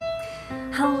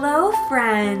Hello,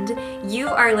 friend. You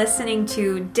are listening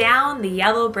to Down the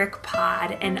Yellow Brick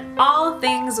Pod, an all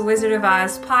things Wizard of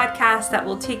Oz podcast that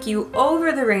will take you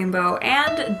over the rainbow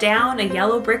and down a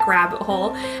yellow brick rabbit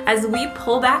hole as we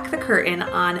pull back the curtain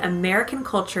on American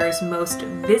culture's most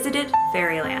visited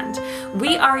fairyland.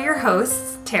 We are your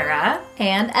hosts, Tara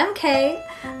and MK,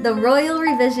 the royal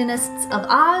revisionists of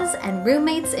Oz and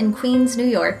roommates in Queens, New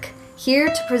York, here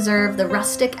to preserve the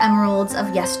rustic emeralds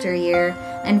of yesteryear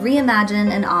and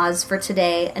reimagine an Oz for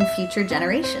today and future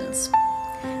generations.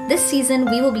 This season,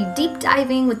 we will be deep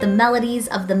diving with the melodies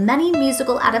of the many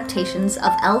musical adaptations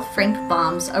of L. Frank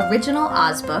Baum's original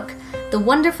Oz book, The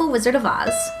Wonderful Wizard of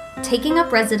Oz, taking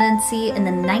up residency in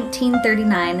the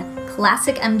 1939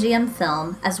 classic MGM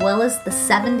film, as well as the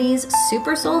 70s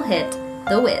super soul hit,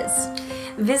 The Wiz.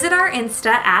 Visit our Insta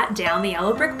at Down the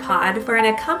Yellow Brick Pod for an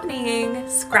accompanying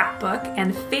scrapbook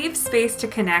and fave space to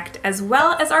connect, as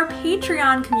well as our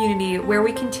Patreon community where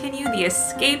we continue the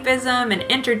escapism and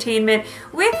entertainment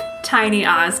with tiny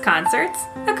Oz concerts,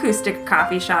 acoustic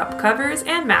coffee shop covers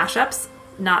and mashups,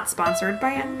 not sponsored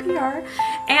by NPR,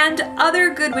 and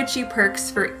other good witchy perks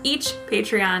for each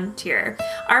Patreon tier.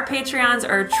 Our Patreons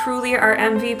are truly our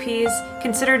MVPs.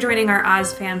 Consider joining our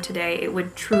Oz fam today. It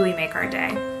would truly make our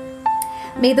day.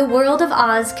 May the world of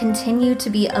Oz continue to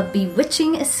be a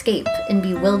bewitching escape in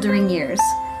bewildering years,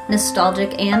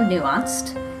 nostalgic and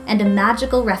nuanced, and a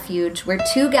magical refuge where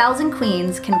two gals and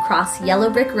queens can cross yellow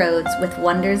brick roads with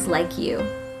wonders like you.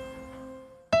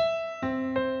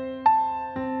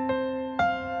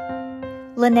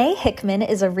 Lonnae Hickman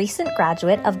is a recent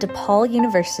graduate of DePaul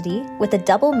University with a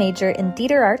double major in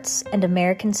theater arts and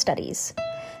American studies.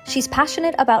 She's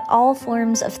passionate about all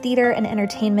forms of theater and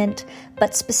entertainment,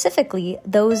 but specifically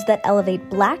those that elevate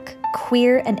Black,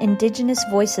 queer, and Indigenous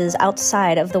voices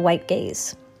outside of the white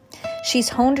gaze. She's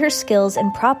honed her skills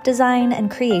in prop design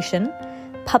and creation,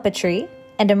 puppetry,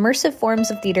 and immersive forms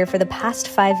of theater for the past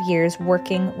 5 years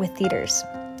working with theaters.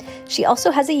 She also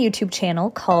has a YouTube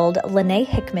channel called Lonnae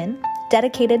Hickman,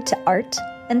 dedicated to art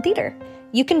and theater.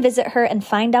 You can visit her and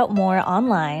find out more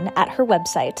online at her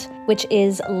website, which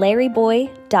is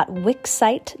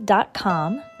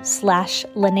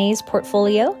larryboy.wixsite.com/Lonnae's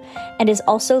portfolio, and is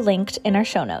also linked in our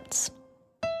show notes.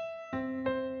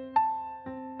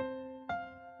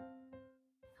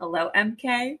 Hello,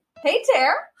 MK. Hey,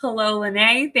 Tara. Hello,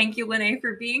 Lonnae. Thank you, Lonnae,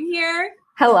 for being here.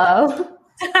 Hello.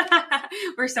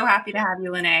 We're so happy to have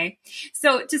you, Lonnae.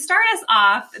 So to start us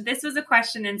off, this was a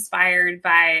question inspired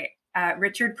by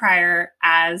Richard Pryor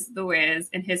as the Wiz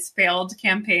in his failed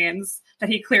campaigns that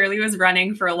he clearly was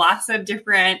running for lots of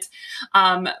different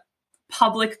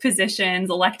public positions,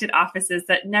 elected offices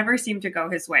that never seemed to go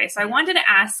his way. So I wanted to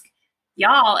ask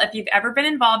y'all if you've ever been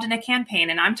involved in a campaign,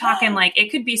 and I'm talking like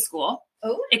it could be school.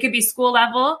 Oh. It could be school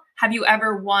level. Have you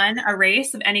ever won a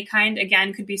race of any kind?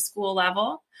 Again, could be school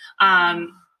level.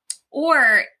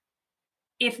 Or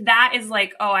if that is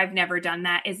like, oh, I've never done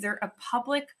that, is there a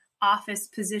public office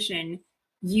position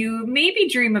you maybe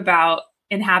dream about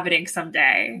inhabiting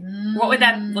someday? What would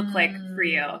that look like for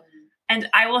you? And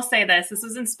I will say this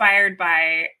was inspired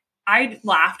by, I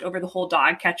laughed over the whole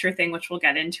dog catcher thing, which we'll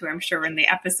get into, I'm sure, in the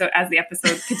episode, as the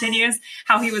episode continues,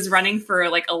 how he was running for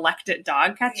like elected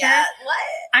dog catcher. Yeah, what?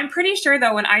 I'm pretty sure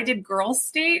though, when I did Girls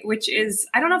State, which is,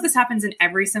 I don't know if this happens in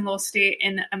every single state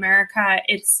in America,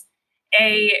 it's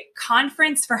a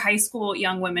conference for high school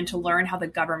young women to learn how the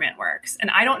government works. And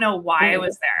I don't know why I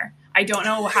was there. I don't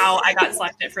know how I got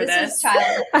selected for this. Is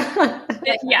child.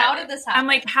 Yeah. How did this happen? I'm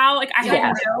like, how, like, I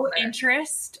had no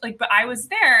interest, like, but I was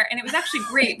there and it was actually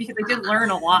great because I did learn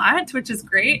a lot, which is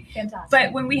great. Fantastic.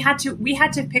 But when we had to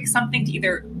pick something to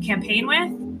either campaign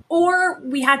with, or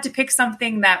we had to pick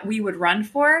something that we would run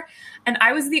for. And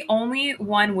I was the only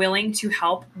one willing to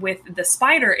help with the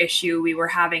spider issue we were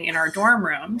having in our dorm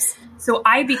rooms. So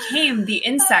I became the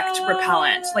insect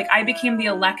repellent. Like I became the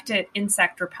elected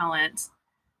insect repellent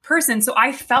person. So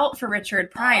I felt for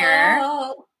Richard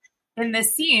Pryor in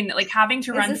this scene, like having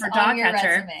to run for dog catcher.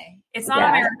 Resume? It's not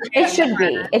on my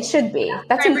resume. It should be.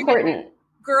 That's important.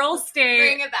 Girls State.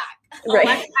 Bring it back. Right.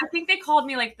 I think they called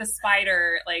me like the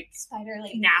spider lady.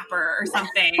 napper or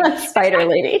something. Spider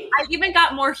lady. I even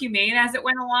got more humane as it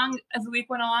went along, as the week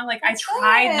went along. Like I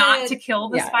tried not to kill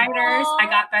the spiders. I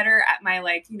got better at my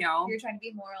You're trying to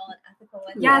be moral and ethical.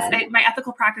 Yes, my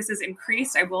ethical practices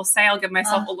increased. I will say I'll give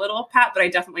myself a little pat, but I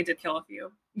definitely did kill a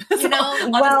few. You know,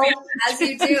 well, as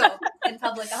you do in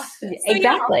public office.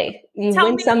 Exactly. You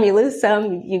win some, you lose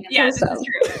some, you kill some.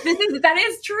 That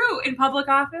is true. In public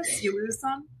office, you lose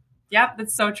some. Yep,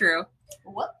 that's so true.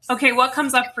 Whoops. Okay, what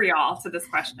comes up for y'all to this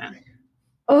question?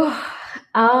 Oh,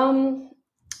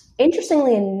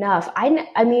 Interestingly enough,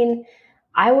 I mean,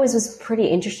 I always was pretty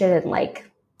interested in like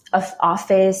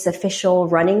office official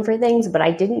running for things, but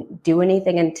I didn't do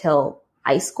anything until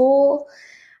high school.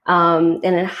 And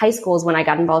in high school is when I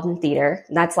got involved in theater.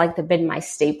 That's like been my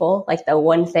staple, like the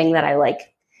one thing that I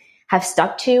like have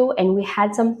stuck to. And we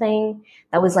had something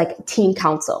that was like teen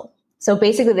council. So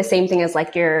basically the same thing as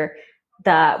like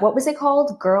what was it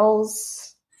called?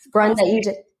 Girls run that you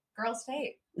did.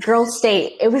 Girls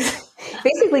State. It was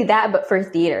basically that, but for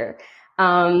theater.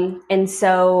 And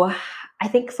so I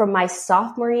think from my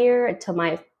sophomore year to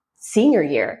my senior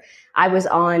year, I was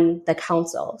on the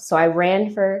council. So I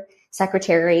ran for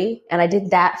secretary and I did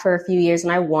that for a few years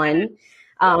and I won.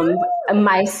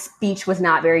 My speech was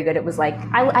not very good. It was like,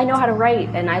 I know how to write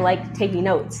and I like taking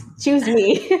notes. Choose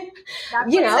me.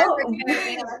 You know,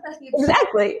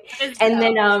 exactly. And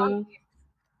then,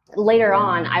 later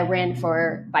on, I ran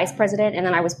for vice president and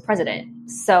then I was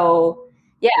president. So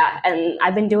yeah, and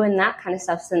I've been doing that kind of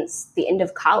stuff since the end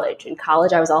of college. In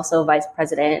college, I was also vice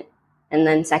president and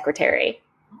then secretary.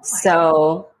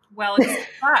 God. Well, it's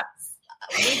us.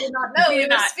 We did not know we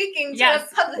were speaking to a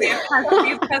public. We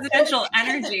have presidential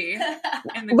energy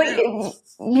in the group.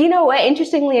 You know what?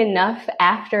 Interestingly enough,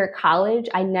 after college,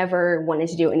 I never wanted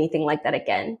to do anything like that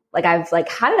again. Like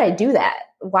how did I do that?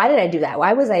 Why did I do that?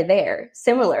 Why was I there?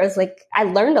 Similar. It was like, I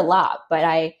learned a lot,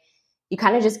 but you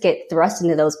kind of just get thrust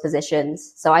into those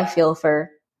positions. So I feel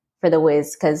for the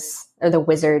the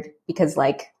wizard, because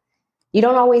like, you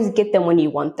don't always get them when you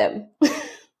want them.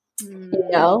 You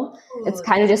know, it's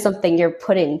kind of just something you're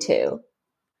put into.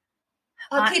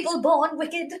 Are people born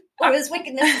wicked, or is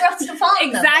wickedness brought to fall?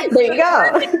 Exactly. There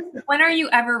you go. When are you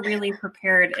ever really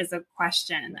prepared is a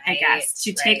question, I guess,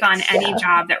 to take on any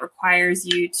job that requires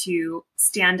you to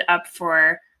stand up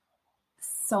for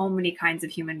so many kinds of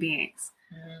human beings.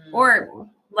 Or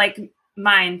like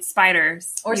mine,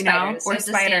 spiders. Or spiders. Or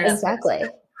spiders. Exactly.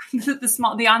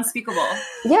 the unspeakable.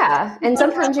 Yeah. And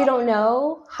sometimes you don't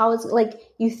know how it's like,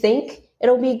 you think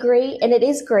it'll be great and it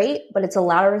is great, but it's a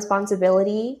lot of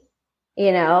responsibility,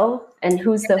 you know, and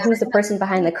who's the person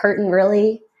behind the curtain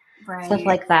really, right. Stuff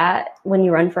like that. When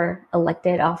you run for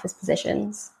elected office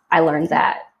positions, I learned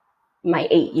that my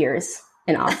 8 years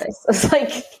in office. It's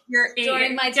like, you're 8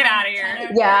 years, get out of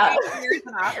here. Yeah.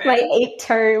 My 8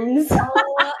 terms.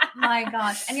 Oh my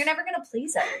gosh. And you're never going to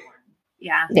please everyone.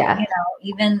 Yeah. Yeah. You know,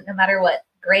 even no matter what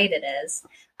grade it is.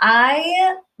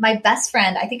 My best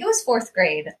friend, I think it was 4th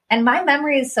grade, and my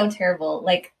memory is so terrible.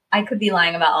 Like, I could be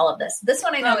lying about all of this. This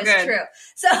one I know is true.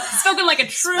 So spoken like a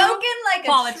true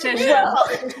politician.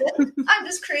 I'm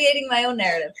just creating my own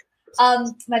narrative.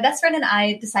 My best friend and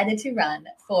I decided to run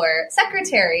for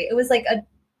secretary. It was like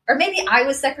or maybe I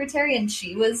was secretary and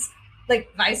she was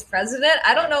like vice president.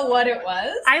 I don't know what it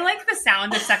was. I like the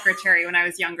sound of secretary when I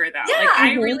was younger, though. Yeah, like,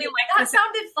 I really like that.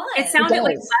 Sounded fun. It sounded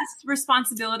like less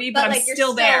responsibility, but I'm like,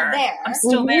 still there. I'm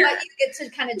still there. But you get to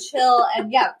kind of chill and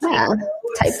take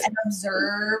notes and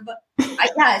observe.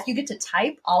 If you get to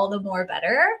type, all the more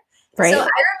better. Right. So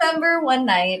I remember one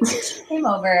night she came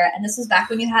over, and this was back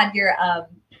when you had your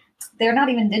they're not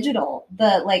even digital.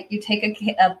 You take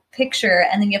a picture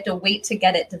and then you have to wait to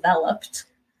get it developed.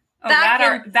 Oh,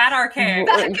 that archaic.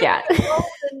 Yeah.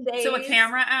 So a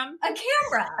camera, A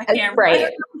camera.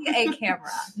 Right. A camera.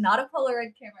 Not a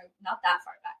Polaroid camera. Not that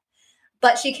far back.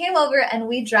 But she came over and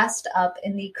we dressed up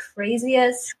in the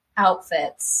craziest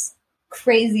outfits.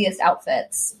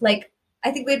 Like, I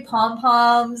think we had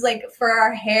pom-poms, like, for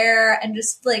our hair and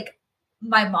just, like,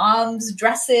 my mom's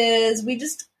dresses. We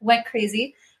just went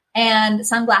crazy. And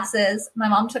sunglasses. My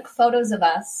mom took photos of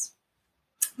us.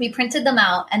 We printed them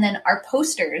out, and then our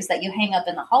posters that you hang up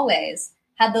in the hallways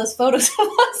had those photos of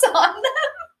us on them.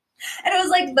 And it was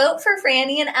like, vote for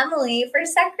Franny and Emily for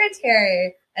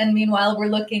secretary. And meanwhile, we're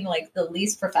looking like the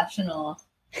least professional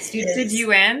students. Did you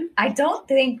win? I don't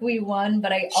think we won,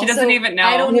 but she doesn't even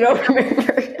know. You don't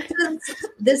remember.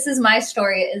 This is my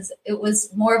story. It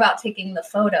was more about taking the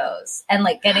photos and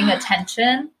like getting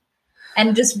attention.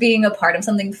 And just being a part of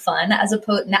something fun, as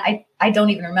opposed, I don't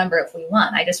even remember if we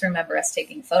won. I just remember us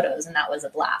taking photos, and that was a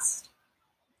blast.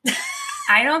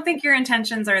 I don't think your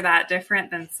intentions are that different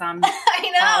than some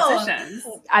politicians.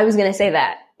 I was going to say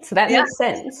that. So that makes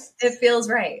sense. It feels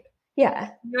right.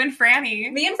 Yeah. You and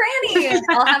Franny. Me and Franny.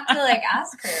 I'll have to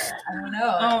ask her. I don't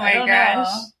know. Oh my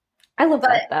gosh. I love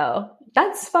that, though.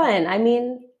 That's fun. I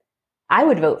mean, I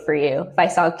would vote for you if I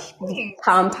saw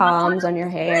pom-poms on your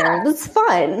hair. Yeah. That's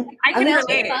fun. I can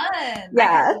relate. Fun.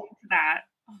 Yeah. That.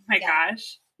 Oh my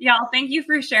gosh. Y'all, thank you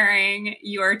for sharing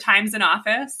your times in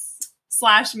office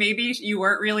 / maybe you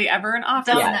weren't really ever in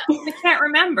office. Don't know. I can't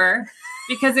remember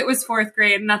because it was 4th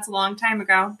grade and that's a long time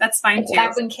ago. That's fine too.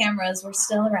 Back when cameras were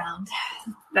still around.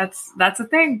 That's a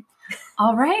thing.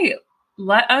 All right.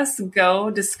 Let us go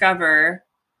discover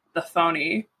the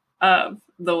phony of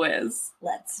The Wiz.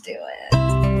 Let's do it.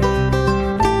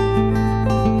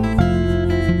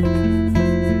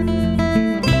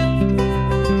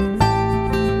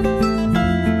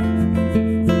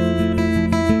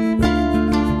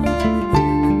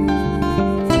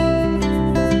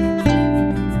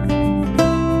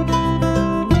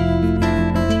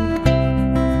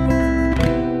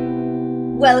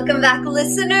 Welcome back,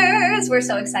 listeners. We're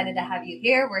so excited to have you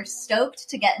here. We're stoked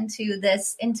to get into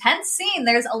this intense scene.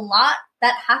 There's a lot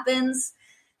that happens.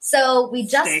 So we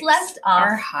just Stakes left off.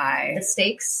 are high. The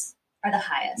stakes are the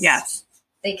highest. Yes.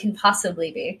 They can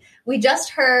possibly be. We just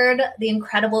heard the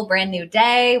incredible Brand New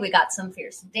Day. We got some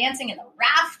fierce dancing in the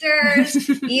rafters.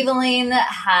 Eveline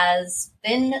has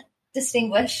been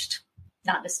extinguished.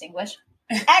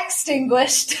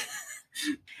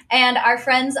 And our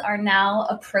friends are now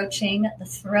approaching the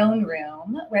throne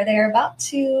room where they're about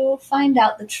to find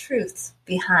out the truth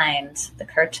behind the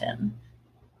curtain.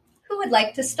 Who would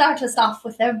like to start us off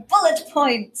with their bullet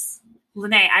points?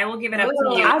 Lonnae, I will give it up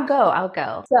to you. I'll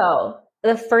go. So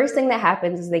the first thing that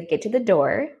happens is they get to the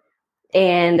door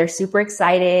and they're super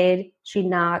excited. She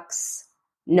knocks.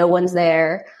 No one's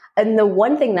there. And the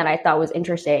one thing that I thought was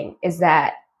interesting is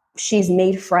that she's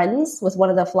made friends with one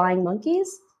of the flying monkeys.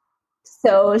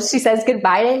 So she says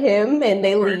goodbye to him and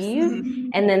they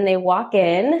leave. And then they walk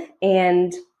in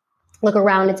and look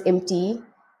around. It's empty.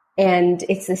 And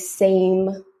it's the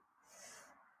same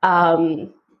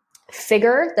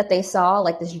figure that they saw,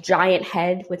 like this giant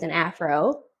head with an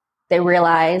afro. They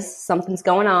realize something's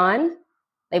going on.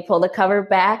 They pull the cover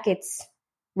back. It's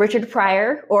Richard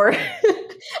Pryor, or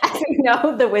as we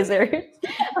know, the wizard.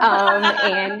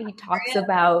 And he talks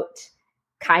about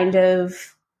kind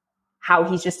of how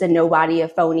he's just a nobody, a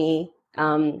phony.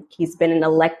 He's been an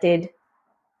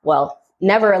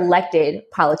never elected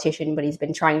politician, but he's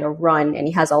been trying to run, and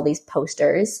he has all these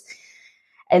posters.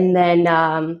 And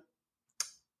then,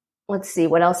 let's see,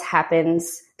 what else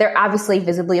happens? They're obviously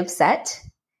visibly upset,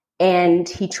 and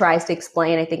he tries to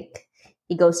explain. I think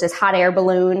he goes to his hot air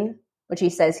balloon, which he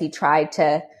says he tried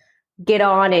to get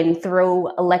on and throw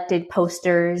elected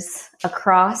posters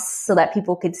across so that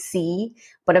people could see.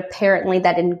 But apparently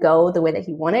that didn't go the way that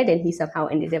he wanted, and he somehow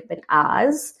ended up in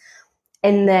Oz.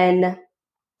 And then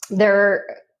they're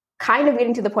kind of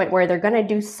getting to the point where they're going to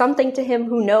do something to him,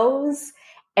 who knows?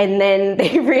 And then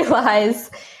they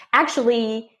realize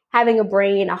actually having a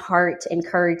brain, a heart, and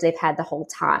courage they've had the whole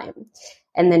time.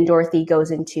 And then Dorothy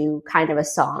goes into kind of a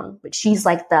song, but she's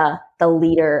like the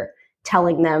leader,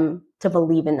 telling them to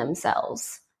believe in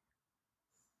themselves.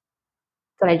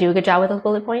 Did I do a good job with those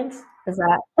bullet points? Is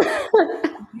that?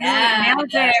 Yeah, nailed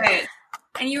it.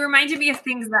 And you reminded me of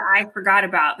things that I forgot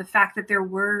about. The fact that there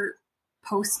were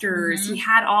posters. He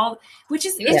had all, which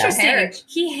is interesting.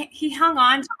 He hung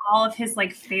on to all of his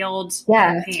like failed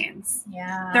campaigns.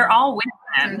 Yeah. They're all with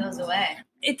him. Threw those away.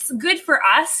 It's good for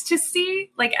us to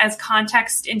see like as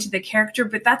context into the character,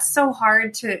 but that's so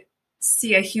hard to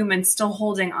see a human still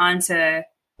holding on to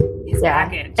his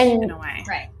baggage in a way.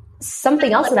 Right.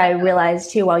 Something else that I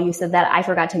realized too while you said that, I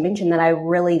forgot to mention that I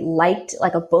really liked,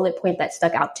 like a bullet point that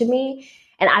stuck out to me,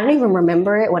 and I don't even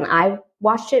remember it when I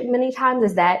watched it many times,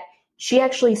 is that she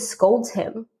actually scolds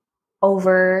him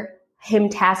over him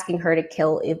tasking her to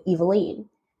kill Eveline.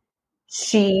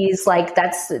 She's like,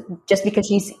 that's just because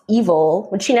she's evil,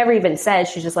 which she never even says.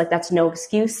 She's just like, that's no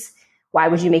excuse. Why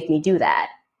would you make me do that?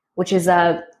 Which is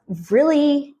a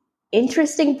really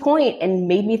interesting point and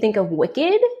made me think of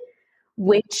Wicked,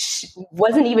 which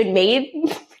wasn't even made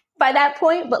by that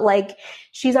point, but like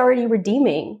she's already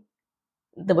redeeming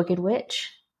the Wicked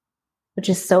Witch, which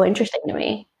is so interesting to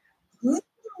me.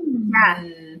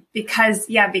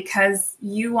 Yeah, because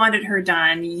you wanted her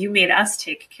done. You made us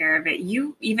take care of it.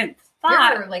 You even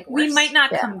thought like we might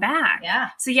not come back. Yeah.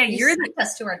 So you're the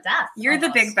us to our death. You're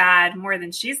almost the big bad more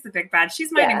than she's the big bad.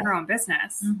 She's minding her own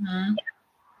business. Mm-hmm.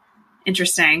 Yeah.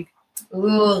 Interesting.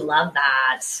 Ooh, love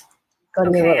that.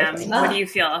 Okay, what do you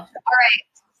feel? All right,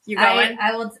 you going?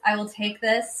 I will take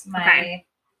this. My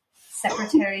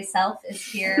secretary self is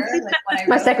here. With what I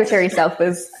My secretary self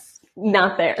is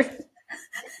not there.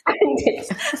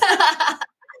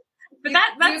 But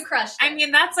that's crushed. I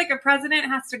mean, that's like a president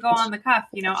has to go on the cuff,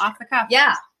 off the cuff.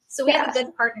 Yeah. So we have a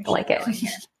good partnership. I like it. Going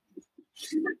here.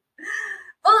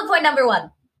 Bullet point number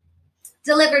 1.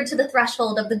 Delivered to the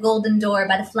threshold of the golden door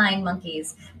by the flying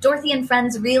monkeys, Dorothy and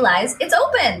friends realize it's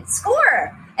open,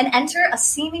 score, and enter a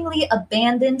seemingly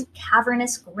abandoned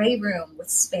cavernous gray room with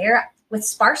spare with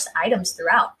sparse items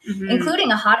throughout,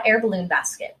 including a hot air balloon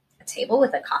basket, a table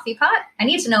with a coffee pot. I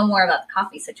need to know more about the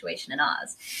coffee situation in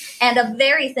Oz. And a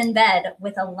very thin bed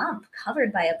with a lump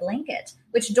covered by a blanket,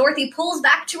 which Dorothy pulls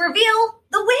back to reveal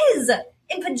the Wiz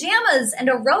in pajamas and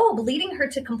a robe, leading her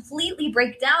to completely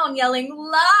break down, yelling,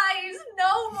 "Lies!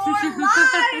 No more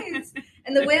lies!"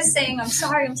 And the Wiz saying, "I'm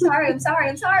sorry, I'm sorry, I'm sorry,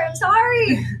 I'm sorry, I'm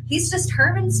sorry." He's just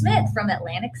Herman Smith from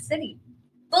Atlantic City.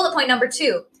 Bullet point number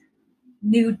 2.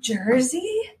 New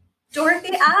Jersey?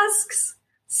 Dorothy asks.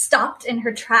 Stopped in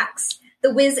her tracks.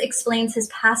 The Wiz explains his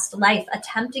past life,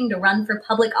 attempting to run for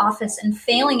public office and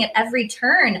failing at every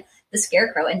turn. The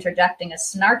Scarecrow interjecting a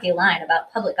snarky line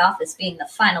about public office being the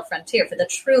final frontier for the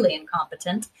truly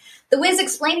incompetent. The Wiz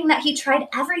explaining that he tried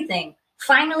everything,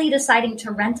 finally deciding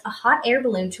to rent a hot air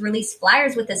balloon to release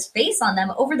flyers with his face on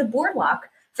them over the boardwalk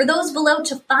for those below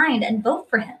to find and vote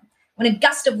for him, when a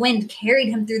gust of wind carried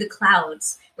him through the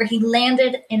clouds, where he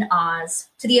landed in Oz,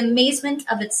 to the amazement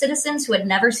of its citizens who had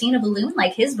never seen a balloon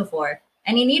like his before.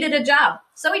 And he needed a job,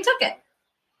 so he took it.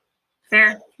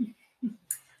 Fair.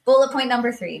 Bullet point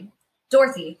number 3.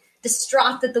 Dorothy,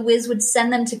 distraught that the Wiz would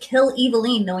send them to kill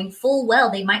Eveline, knowing full well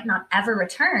they might not ever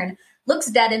return, looks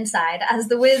dead inside as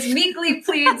the Wiz meekly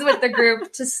pleads with the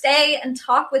group to stay and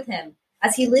talk with him,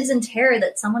 as he lives in terror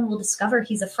that someone will discover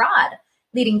he's a fraud,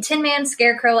 leading Tin Man,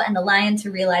 Scarecrow, and the Lion to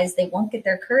realize they won't get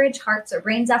their courage, hearts, or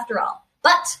brains after all.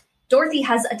 But Dorothy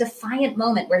has a defiant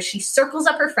moment where she circles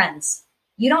up her friends.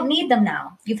 You don't need them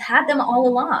now. You've had them all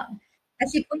along.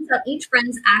 As she points out each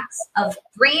friend's acts of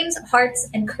brains, hearts,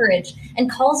 and courage, and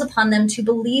calls upon them to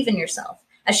believe in yourself,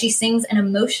 as she sings an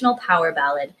emotional power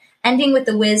ballad, ending with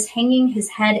the Wiz hanging his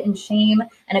head in shame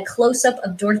and a close-up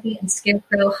of Dorothy and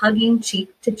Scarecrow hugging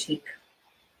cheek to cheek.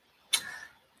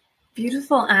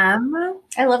 Beautiful, Em.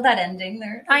 I love that ending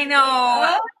there. I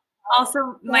know.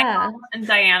 Also, Michael and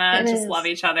Diana just love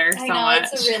each other so much.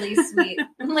 It's a really sweet.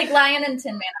 Like Lion and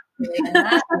Tin Man are really in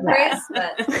that embrace,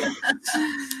 but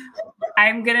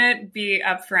I'm gonna be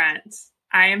upfront.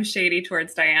 I am shady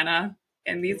towards Diana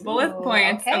in these bullet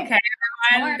points. Okay,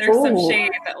 everyone. There's some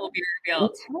shade that will be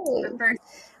revealed. Okay.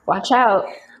 Watch out.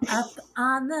 Up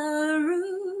on the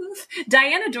roof.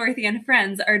 Diana, Dorothy, and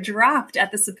friends are dropped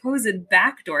at the supposed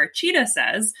back door, Cheetah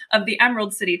says, of the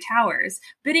Emerald City Towers,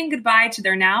 bidding goodbye to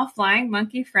their now flying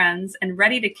monkey friends and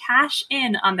ready to cash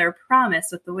in on their promise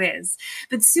with the Wiz,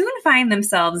 but soon find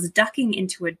themselves ducking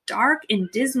into a dark and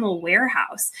dismal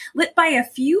warehouse, lit by a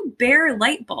few bare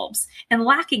light bulbs and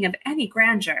lacking of any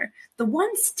grandeur. The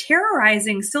once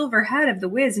terrorizing silver head of the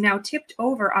Wiz now tipped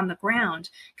over on the ground,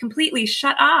 completely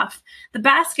shut off. The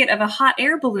basket of a hot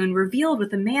air balloon revealed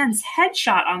with a man's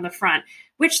headshot on the front,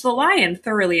 which the Lion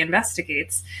thoroughly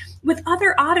investigates, with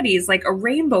other oddities like a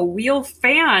rainbow wheel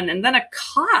fan and then a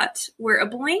cot where a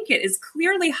blanket is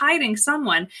clearly hiding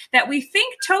someone that we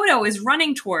think Toto is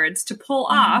running towards to pull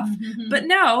off. But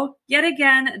no, yet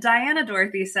again, Diana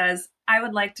Dorothy says, "I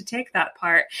would like to take that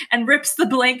part," and rips the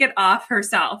blanket off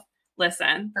herself.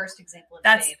 Listen, first example of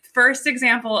that's shade. First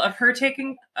example of her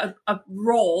taking a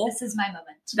role. This is my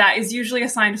moment. That is usually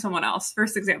assigned to someone else.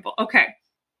 First example. Okay.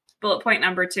 Bullet point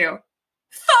number 2.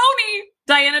 Phony!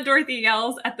 Diana Dorothy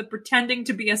yells at the pretending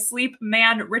to be asleep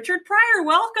man, Richard Pryor,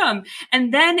 welcome.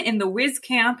 And then in the Wiz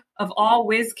camp of all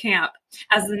Wiz camp,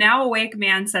 as the now awake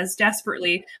man says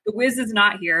desperately, the Wiz is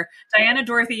not here, Diana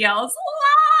Dorothy yells,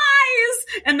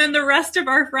 lies! And then the rest of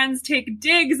our friends take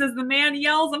digs as the man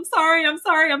yells, I'm sorry, I'm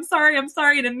sorry, I'm sorry, I'm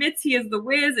sorry, and admits he is the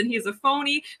Wiz and he is a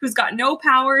phony who's got no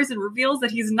powers and reveals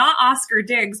that he's not Oscar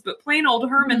Diggs, but plain old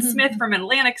Herman Smith from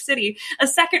Atlantic City, a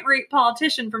second-rate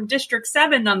politician from District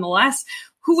 7 nonetheless,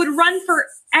 who would run for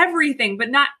everything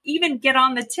but not even get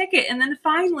on the ticket. And then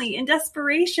finally, in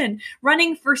desperation,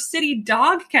 running for city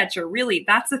dog catcher. Really,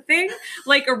 that's a thing?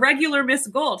 Like a regular Miss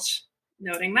Gulch.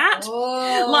 Noting that.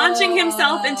 Launching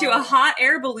himself into a hot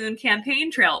air balloon campaign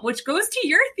trail, which goes to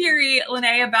your theory,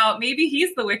 Lonnae, about maybe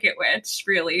he's the Wicked Witch,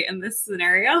 really, in this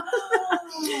scenario.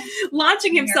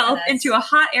 Launching himself into a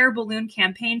hot air balloon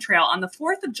campaign trail on the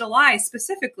 4th of July,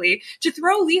 specifically, to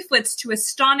throw leaflets to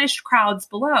astonished crowds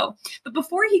below. But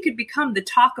before he could become the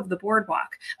talk of the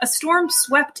boardwalk, a storm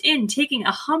swept in, taking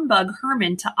a humbug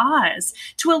Herman to Oz,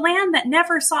 to a land that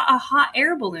never saw a hot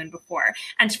air balloon before,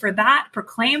 and for that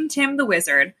proclaimed him the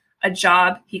Wizard, a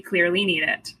job he clearly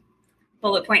needed.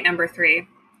 Bullet point number 3.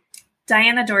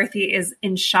 Diana Dorothy is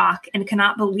in shock and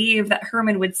cannot believe that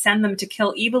Herman would send them to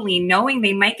kill Eveline, knowing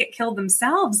they might get killed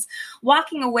themselves,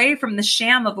 walking away from the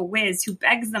sham of a Wiz who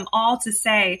begs them all to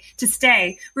stay,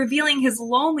 revealing his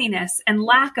loneliness and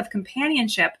lack of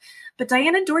companionship. But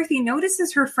Diana Dorothy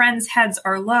notices her friends' heads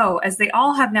are low, as they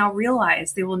all have now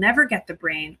realized they will never get the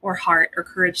brain or heart or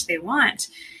courage they want.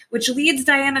 which leads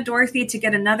Diana Dorothy to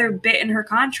get another bit in her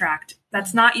contract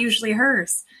that's not usually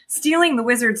hers, stealing the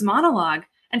wizard's monologue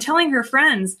and telling her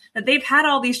friends that they've had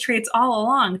all these traits all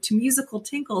along to musical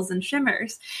tinkles and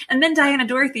shimmers. And then Diana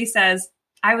Dorothy says,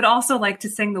 I would also like to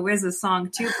sing the Wiz's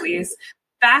song too, please.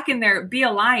 Back in their Be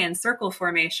a Lion circle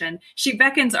formation, she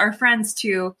beckons our friends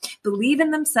to believe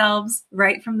in themselves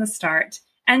right from the start,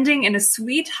 ending in a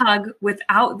sweet hug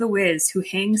without the Wiz, who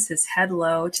hangs his head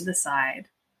low to the side.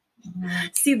 Mm-hmm.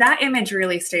 See, that image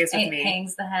really stays with me.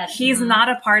 Hangs the head. He's not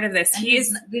a part of this.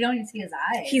 We don't even see his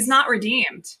eyes. He's not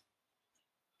redeemed.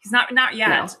 He's not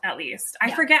yet, at least.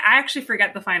 I actually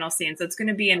forget the final scene, so it's going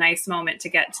to be a nice moment to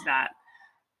get to that.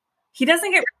 He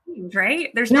doesn't get redeemed,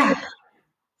 right? There's no...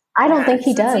 I don't think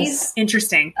he does. He's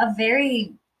interesting. A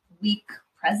very weak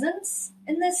presence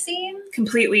in this scene.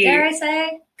 Completely. Dare I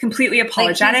say? Completely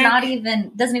apologetic. Like he's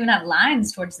doesn't even have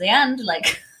lines towards the end.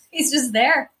 Like, he's just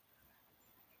there.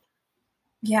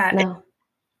 Yeah. No.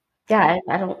 Yeah,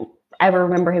 I don't ever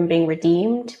remember him being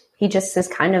redeemed. He just is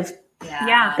kind of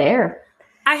there.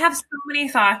 I have so many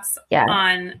thoughts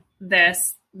on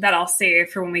this that I'll save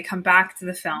for when we come back to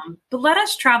the film. But let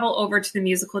us travel over to the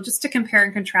musical just to compare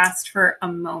and contrast for a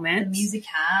moment. The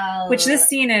musical. Which this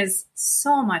scene is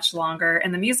so much longer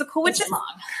in the musical, which is kind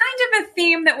of a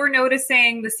theme that we're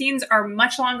noticing. The scenes are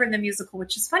much longer in the musical,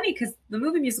 which is funny because the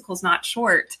movie musical is not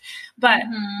short. But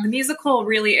the musical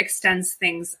really extends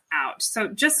things out. So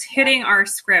just hitting our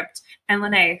script. And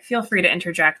Lonnae, feel free to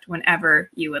interject whenever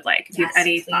you would like, if you have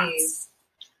any thoughts.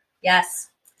 Yes.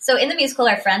 So in the musical,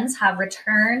 our friends have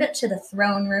returned to the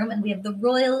throne room, and we have the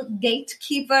royal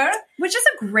gatekeeper. Which is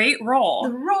a great role.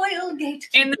 The royal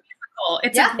gatekeeper. In the musical.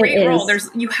 It's a great role.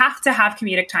 You have to have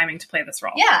comedic timing to play this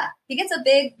role. Yeah. He gets a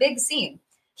big scene.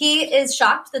 He is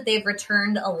shocked that they've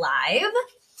returned alive.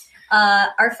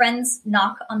 Our friends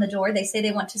knock on the door. They say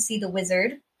they want to see the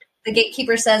wizard. The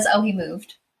gatekeeper says, he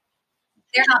moved.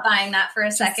 They're not buying that for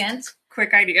a second.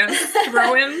 Quick ideas.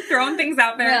 Throwing things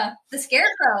out there. Yeah. The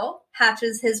Scarecrow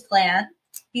hatches his plan.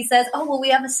 He says, we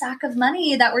have a sack of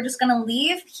money that we're just going to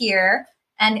leave here.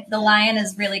 And the Lion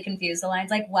is really confused. The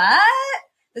Lion's like, what?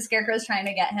 The Scarecrow's trying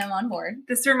to get him on board.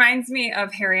 This reminds me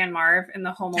of Harry and Marv in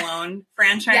the Home Alone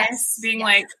franchise.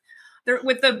 Like, they're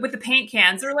with the paint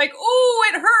cans. They're like,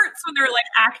 oh, it hurts when they're like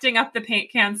acting up the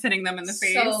paint cans, hitting them in the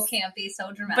face. So campy,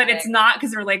 so dramatic. But it's not,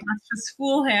 because they're like, let's just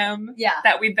fool him. Yeah.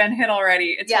 That we've been hit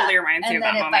already. It totally reminds me of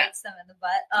that moment. And then it bites them in the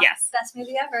butt. Yes. Best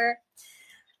movie ever.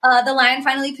 The Lion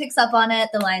finally picks up on it.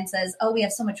 The Lion says, we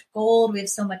have so much gold. We have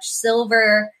so much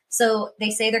silver. So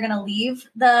they say they're going to leave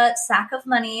the sack of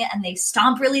money, and they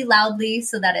stomp really loudly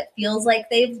so that it feels like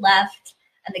they've left.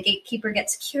 And the gatekeeper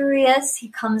gets curious. He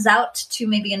comes out to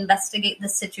maybe investigate the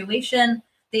situation.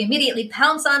 They immediately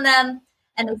pounce on them,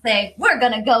 and they say, we're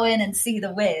going to go in and see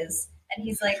the Wiz. And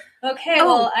he's like, okay,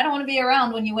 well, I don't want to be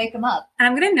around when you wake him up. And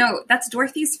I'm going to note, that's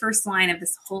Dorothy's first line of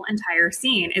this whole entire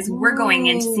scene is, we're going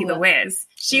in to see the Wiz.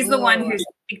 She's the one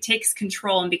who takes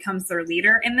control and becomes their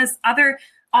leader. In this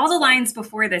all the lines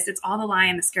before this, it's all the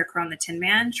Lion, the Scarecrow, and the Tin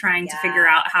Man trying to figure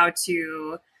out how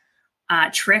to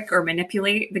trick or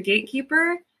manipulate the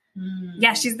gatekeeper.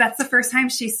 Yeah, that's the first time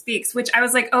she speaks, which I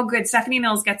was like, oh, good. Stephanie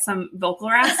Mills gets some vocal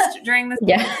rest during this.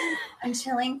 I'm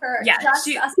chilling for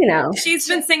she's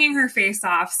been singing her face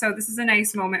off, so this is a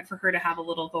nice moment for her to have a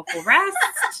little vocal rest.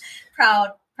 proud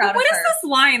of her. What is this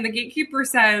line? The gatekeeper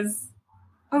says,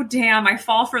 oh, damn, I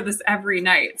fall for this every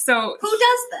night. So who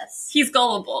does this? He's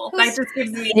gullible. That just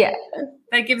gives me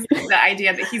the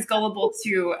idea that he's gullible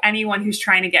to anyone who's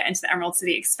trying to get into the Emerald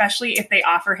City, especially if they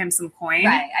offer him some coin.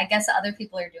 Right. I guess other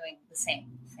people are doing the same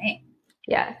thing.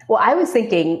 Yeah. Well, I was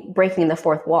thinking breaking the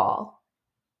fourth wall.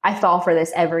 I fall for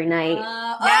this every night.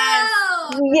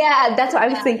 Yeah, that's what I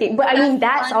was thinking. But I mean,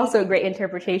 that's funny. Also a great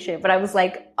interpretation. But I was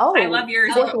like, I love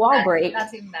your fourth wall break.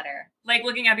 That's even better. Like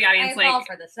looking at the audience, I fall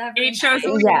for this every 8 shows.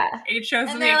 Eight shows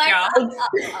a week, y'all.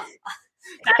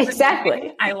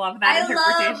 Exactly. I love that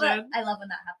interpretation. I love when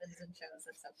that happens in shows.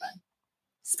 It's so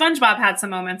fun. SpongeBob had some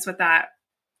moments with that.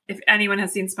 If anyone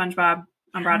has seen SpongeBob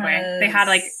on Broadway,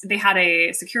 they had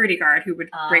a security guard who would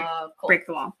break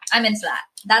the wall. I'm into that.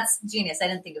 That's genius. I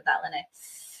didn't think of that, Lonnae.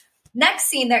 Next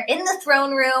scene, they're in the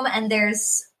throne room, and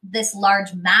there's this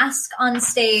large mask on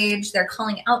stage. They're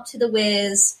calling out to the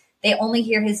Wiz. They only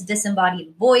hear his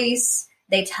disembodied voice.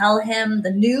 They tell him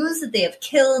the news that they have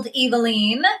killed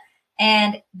Eveline,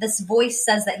 and this voice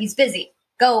says that he's busy.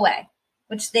 Go away.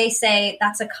 Which they say,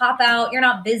 that's a cop-out. You're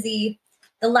not busy.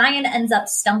 The Lion ends up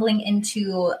stumbling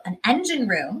into an engine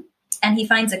room, and he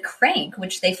finds a crank,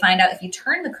 which they find out if you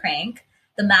turn the crank,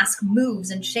 the mask moves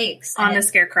and shakes. On the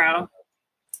Scarecrow.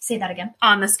 Say that again.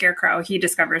 On the Scarecrow, he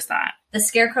discovers that. The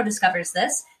Scarecrow discovers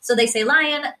this. So they say,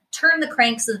 Lion, turn the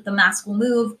crank so that the mask will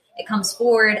move. It comes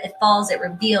forward, it falls, it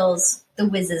reveals the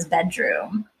Wiz's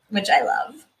bedroom, which I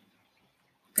love.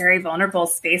 Very vulnerable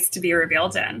space to be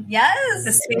revealed in. Yes.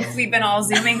 The space we've been all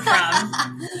zooming from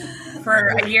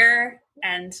for a year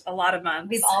and a lot of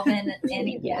months. We've all been in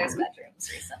each other's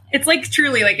bedrooms recently. It's like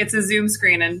truly like it's a Zoom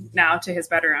screen and now to his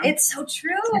bedroom. It's so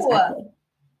true. Exactly.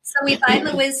 So we find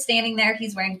the Wiz standing there.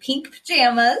 He's wearing pink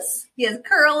pajamas. He has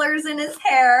curlers in his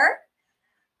hair.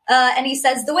 And he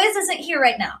says, the Wiz isn't here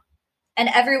right now. And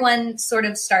everyone sort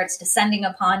of starts descending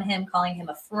upon him, calling him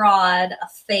a fraud, a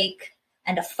fake,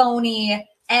 and a phony.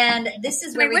 And this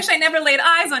is where I wish I never laid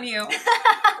eyes on you.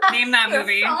 Name that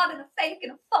movie. You're a fraud and a fake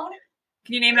and a phony.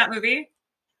 Can you name that movie?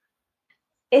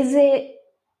 Is it?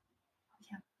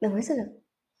 No, is it?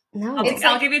 No.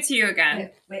 I'll give it to you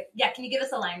again. Wait. Yeah, can you give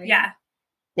us a line reading?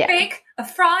 Yeah. Fake, a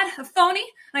fraud, a phony,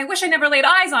 and I wish I never laid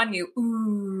eyes on you.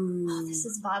 Ooh. Oh, this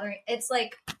is bothering. It's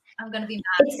like, I'm going to be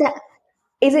mad.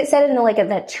 Is it said in like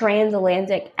that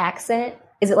transatlantic accent?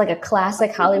 Is it like a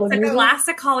classic Hollywood musical? musical? It's a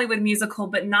classic Hollywood musical,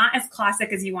 but not as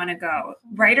classic as you want to go.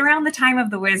 Right around the time of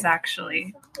The Wiz,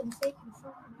 actually.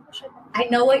 I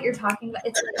know what you're talking about.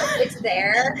 It's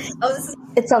there. Oh, this is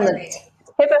it's on the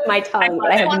tip of my tongue,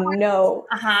 but I have no.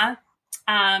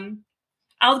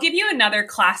 I'll give you another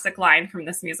classic line from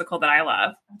this musical that I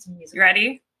love. It's a musical. You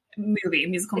ready?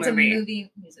 Musical it's movie. It's a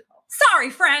movie musical. Sorry,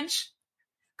 French.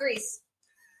 Grease.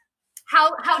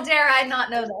 How dare I not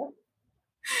know that?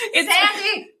 It's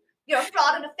Sandy. You're a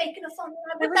fraud and a fake and a phony.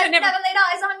 I never laid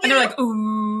eyes on you. And they're like,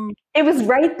 ooh. It was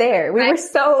right there. We were on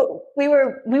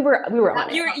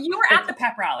it. You were at the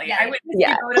pep rally. Yeah. I witnessed you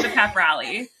go to the pep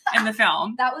rally in the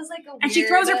film. That was like a weird... And she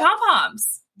throws her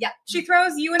pom-poms. Yeah. She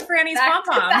throws you and Franny's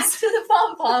pom-poms. Back to the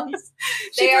pom-poms.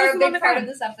 They are a big part of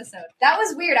this episode. That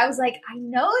was weird. I was like, I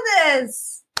know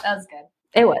this. That was good.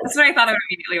 It was. That's what I thought of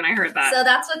immediately when I heard that. So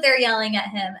that's what they're yelling at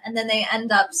him. And then they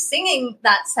end up singing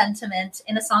that sentiment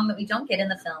in a song that we don't get in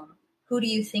the film. Who do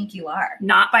you think you are?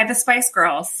 Not by the Spice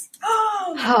Girls.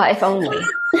 Oh, if only.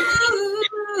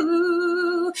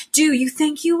 Do you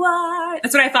think you are?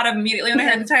 That's what I thought of immediately when I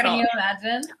heard the title. Can you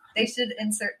imagine? They should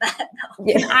insert that. No.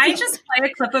 Yeah. I just played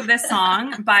a clip of this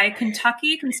song by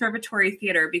Kentucky Conservatory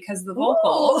Theater because the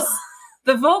vocals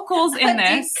in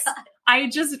this, I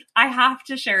have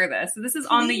to share this. So this is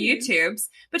on the YouTubes,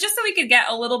 but just so we could get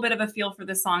a little bit of a feel for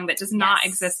the song that does not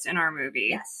exist in our movie.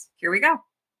 Yes. Here we go.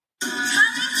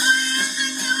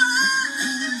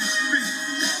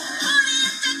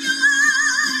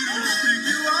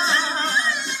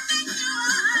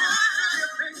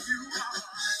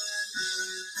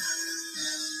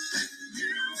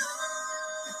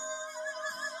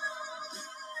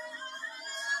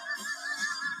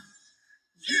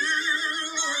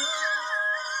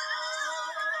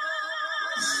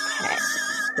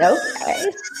 Okay.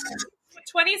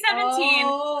 2017.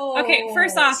 Oh, okay,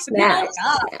 first off,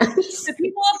 the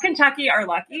people of Kentucky are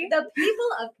lucky. The people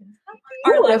of Kentucky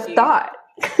Who would have thought?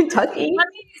 Kentucky? Let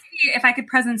me see if I could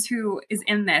presence who is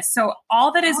in this. So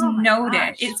all that is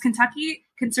noted, it's Kentucky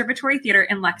Conservatory Theater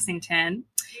in Lexington.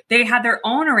 They had their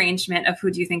own arrangement of Who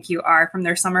Do You Think You Are from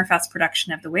their Summerfest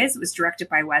production of The Wiz. It was directed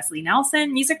by Wesley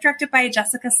Nelson, music directed by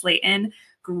Jessica Slayton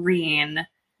Green.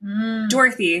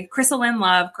 Dorothy, Crystal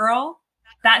Love, girl,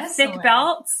 that thick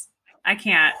belt, I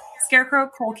can't. Scarecrow,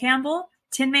 Cole Campbell,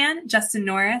 Tin Man, Justin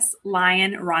Norris,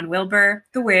 Lion, Ron Wilbur,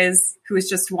 The Wiz, who is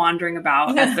just wandering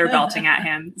about as they're belting at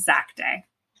him, Zach Day.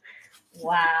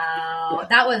 Wow,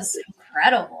 that was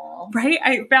incredible. Right?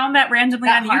 I found that randomly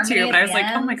on YouTube, and I was like,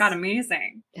 ends. oh my God,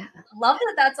 amazing. Yeah. Love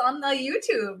that that's on the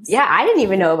YouTubes. Yeah, I didn't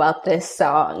even know about this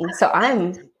song, so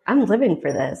I'm living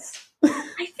for this. I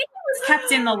think it was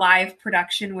kept in the live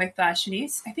production with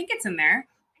Shanice. I think it's in there.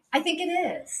 I think it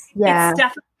is. Yeah. It's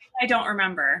definitely, I don't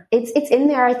remember. It's in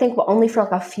there, I think, but only for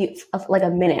like a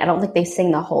minute. I don't think they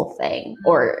sing the whole thing,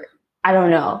 or I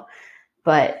don't know,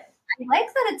 but I like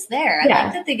that it's there. Yeah. I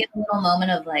like that they get a little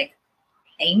moment of like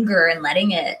anger and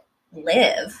letting it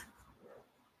live.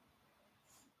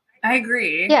 I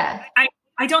agree. yeah.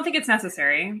 I don't think it's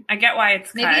necessary. I get why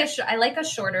it's Maybe cut. I like a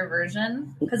shorter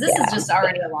version because this is just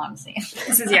already a long scene.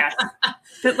 This is, yeah.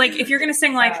 But like, if you're going to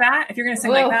sing like that,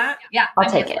 Yeah, I'll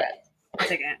take it. I'll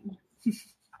take it.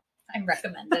 I'm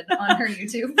recommended on her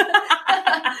YouTube.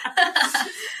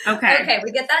 Okay. Okay,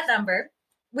 we get that number.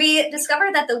 We discover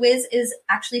that the Wiz is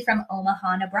actually from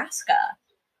Omaha, Nebraska.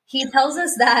 He tells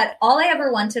us that all I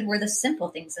ever wanted were the simple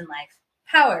things in life: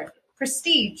 power,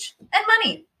 prestige, and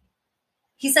money.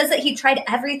 He says that he tried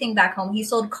everything back home. He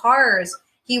sold cars.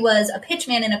 He was a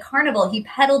pitchman in a carnival. He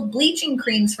peddled bleaching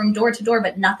creams from door to door,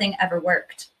 but nothing ever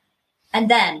worked. And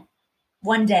then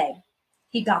one day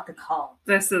he got the call.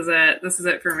 This is it. This is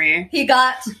it for me. He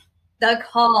got the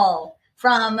call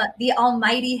from the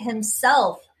Almighty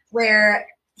himself, where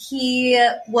he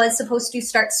was supposed to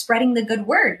start spreading the good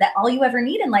word that all you ever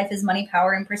need in life is money,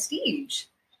 power, and prestige.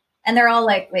 And they're all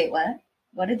like, wait, what?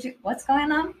 What's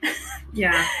going on?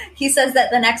 Yeah. He says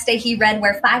that the next day he read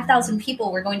where 5,000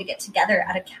 people were going to get together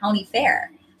at a county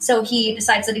fair. So he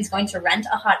decides that he's going to rent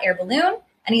a hot air balloon,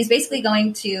 and he's basically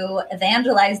going to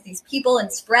evangelize these people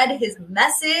and spread his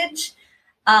message.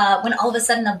 When all of a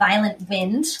sudden a violent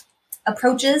wind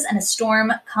approaches and a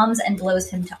storm comes and blows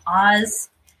him to Oz,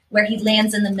 where he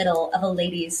lands in the middle of a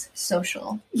ladies'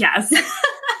 social. Yes.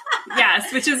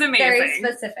 Yes, which is amazing. Very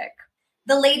specific.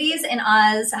 The ladies in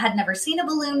Oz had never seen a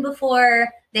balloon before.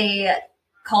 They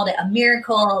called it a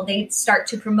miracle. They start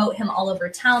to promote him all over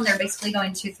town. They're basically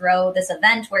going to throw this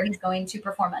event where he's going to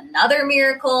perform another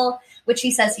miracle, which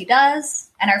he says he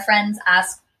does. And our friends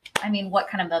ask, I mean, what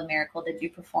kind of a miracle did you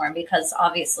perform? Because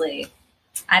obviously,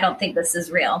 I don't think this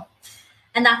is real.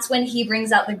 And that's when he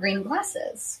brings out the green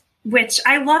glasses. Which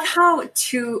I love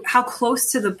how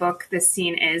close to the book this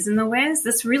scene is in The Wiz.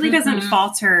 This really doesn't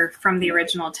falter from the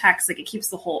original text. Like, it keeps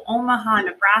the whole Omaha,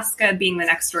 Nebraska being the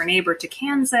next door neighbor to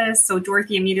Kansas. So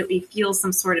Dorothy immediately feels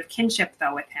some sort of kinship,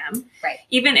 though, with him. Right.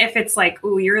 Even if it's like,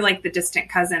 ooh, you're like the distant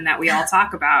cousin that we all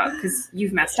talk about because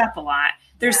you've messed up a lot.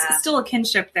 There's still a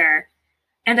kinship there.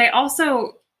 And I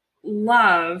also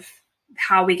love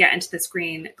how we get into this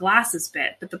green glasses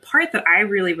bit. But the part that I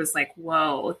really was like,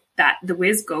 whoa, that The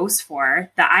Wiz goes for,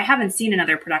 that I haven't seen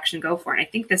another production go for, and I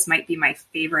think this might be my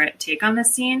favorite take on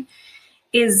this scene,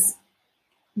 is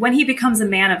when he becomes a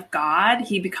man of God,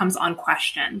 he becomes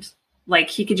unquestioned. Like,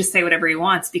 he could just say whatever he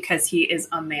wants because he is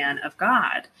a man of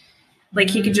God. Like,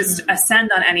 he could just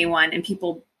ascend on anyone and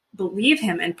people believe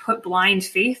him and put blind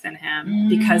faith in him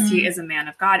because he is a man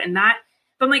of God. And that,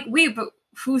 but I'm like, wait, but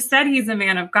who said he's a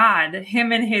man of God?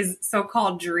 Him and his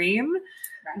so-called dream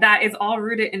that is all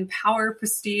rooted in power,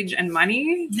 prestige, and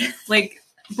money. Like,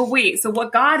 but wait, so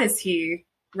what God is he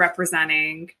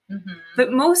representing?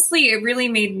 But mostly it really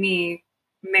made me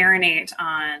marinate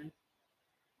on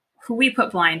who we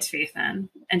put blind faith in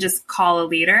and just call a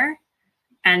leader.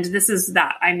 And this is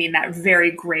that, I mean, that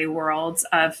very gray world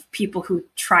of people who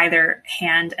try their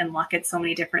hand and luck at so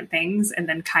many different things and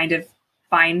then kind of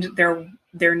find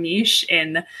their niche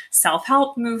in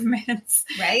self-help movements,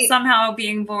 right? Somehow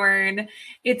being born.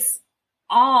 It's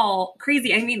all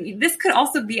crazy. I mean, this could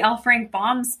also be L. Frank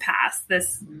Baum's past.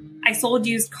 This, I sold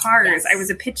used cars. Yes. I was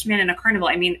a pitchman in a carnival.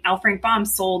 I mean, L. Frank Baum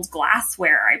sold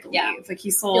glassware, I believe. Yeah. Like, he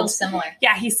sold, feels similar.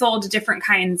 Yeah, he sold different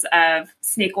kinds of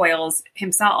snake oils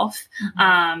himself.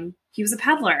 He was a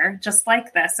peddler, just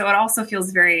like this. So it also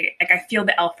feels very, like, I feel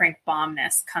the L. Frank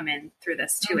Baumness come in through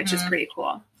this too, which is pretty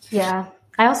cool. Yeah.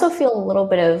 I also feel a little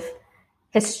bit of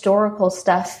historical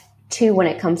stuff too when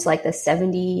it comes to like the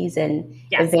 70s and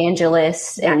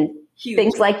evangelists and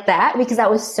things like that, because that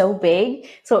was so big.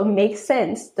 So it makes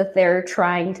sense that they're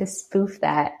trying to spoof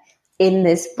that in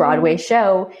this Broadway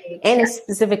show, and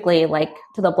specifically like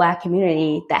to the Black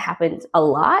community. That happened a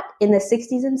lot in the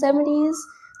 60s and 70s.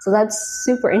 So that's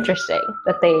super interesting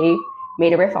that they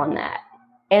made a riff on that.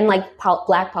 And like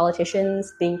Black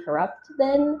politicians being corrupt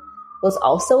then was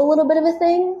also a little bit of a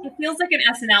thing. It feels like an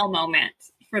SNL moment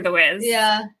for The Wiz.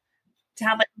 Yeah. To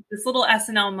have like this little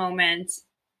SNL moment.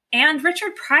 And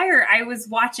Richard Pryor, I was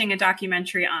watching a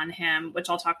documentary on him, which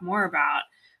I'll talk more about,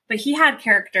 but he had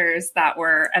characters that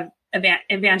were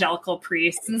evangelical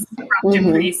priests,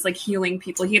 corrupted priests, like healing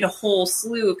people. He had a whole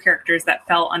slew of characters that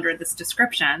fell under this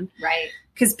description. Right.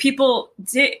 Because people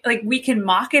did, like, we can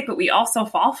mock it, but we also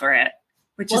fall for it.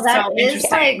 Which is so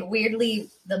interesting. Like weirdly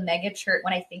the mega church.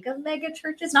 When I think of mega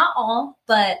churches, not all,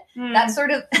 but that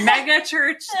sort of mega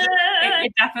church.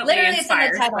 It definitely literally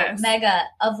inspires it's in the title, this. Mega,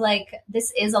 of like,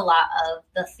 this is a lot of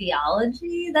the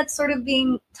theology that's sort of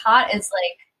being taught. It's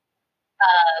like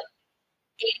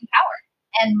gaining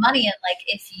power and money, and like,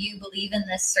 if you believe in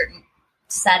this certain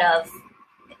set of,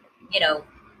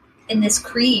 in this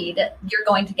creed, you're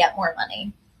going to get more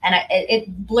money, and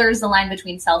it blurs the line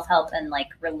between self-help and like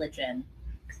religion.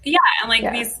 Yeah, and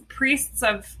like these priests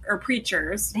or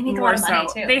preachers, they make a lot of money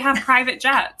too. They have private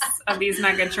jets of these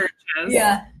mega churches.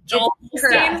 Yeah, Joel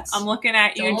Osteen. I'm looking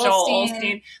at you, Joel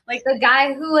Osteen. Like the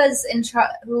guy who was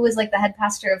who was like the head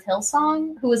pastor of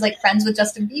Hillsong, who was like friends with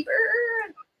Justin Bieber.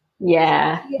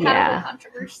 Yeah, he had a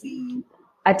controversy.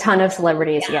 A ton of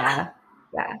celebrities. Yeah.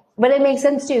 But it makes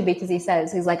sense too, because he's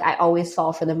like, I always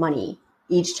fall for the money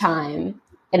each time,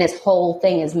 and his whole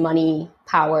thing is money,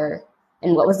 power,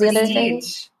 and what was the other thing?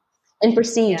 And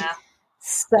prestige. Yeah.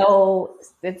 So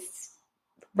it's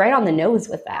right on the nose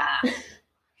with that.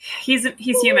 He's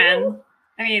human.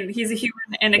 I mean, he's a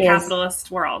human in a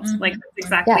capitalist world. Like, that's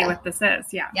exactly what this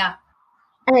is. Yeah. Yeah.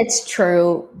 And it's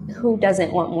true. Who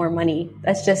doesn't want more money?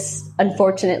 That's just,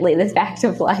 unfortunately, the fact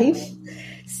of life.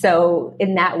 So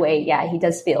in that way, he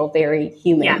does feel very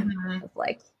human.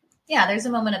 Yeah. There's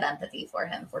a moment of empathy for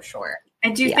him, for sure. I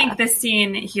do think this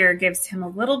scene here gives him a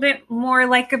little bit more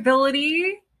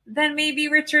likability than maybe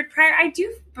Richard Pryor.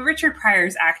 But Richard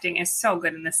Pryor's acting is so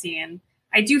good in the scene.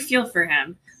 I do feel for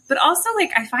him. But also,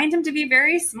 like, I find him to be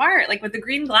very smart, like with the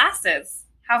green glasses,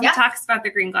 how he talks about the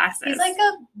green glasses. He's like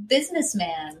a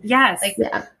businessman. Yes.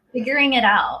 Like figuring it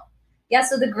out. Yeah,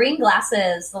 so the green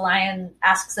glasses, the lion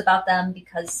asks about them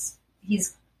because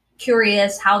he's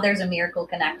curious how there's a miracle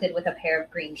connected with a pair of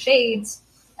green shades.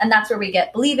 And that's where we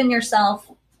get Believe in Yourself,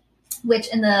 which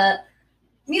in the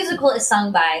musical is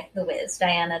sung by The Wiz.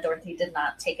 Diana Dorothy did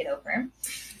not take it over.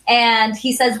 And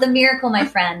he says, the miracle, my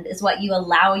friend, is what you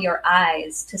allow your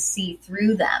eyes to see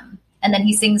through them. And then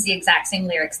he sings the exact same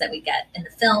lyrics that we get in the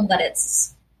film, but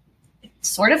it's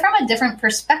sort of from a different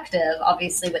perspective,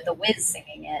 obviously, with The Wiz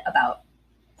singing it about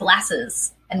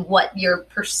glasses and what you're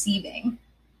perceiving.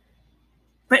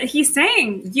 But he's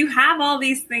saying you have all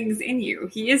these things in you.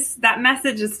 That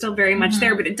message is still very much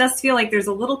there, but it does feel like there's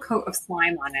a little coat of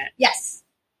slime on it. Yes.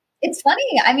 It's funny.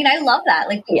 I mean, I love that.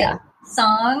 Like,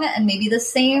 song and maybe the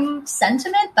same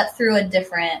sentiment, but through a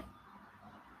different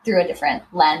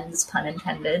lens, pun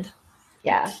intended.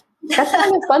 Yeah. That's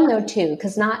kind of fun though too,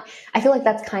 because I feel like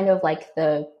that's kind of like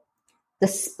the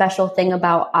special thing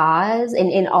about Oz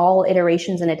and in all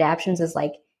iterations and adaptions is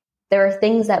like there are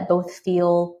things that both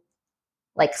feel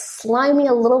like slimy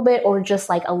a little bit or just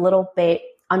like a little bit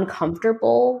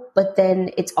uncomfortable, but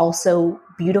then it's also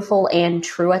beautiful and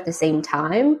true at the same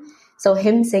time. So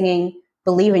him singing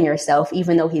Believe in Yourself,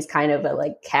 even though he's kind of a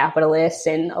like capitalist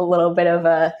and a little bit of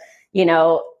a,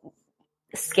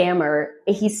 scammer,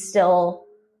 he's still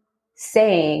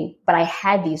saying, but I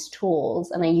had these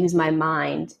tools and I use my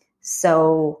mind.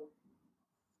 So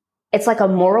it's like a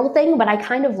moral thing, but I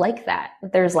kind of like that.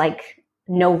 There's like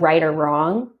no right or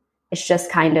wrong. It's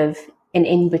just kind of an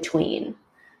in-between.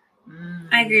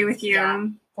 I agree with you. Yeah,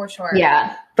 for sure.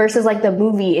 Yeah. Versus like the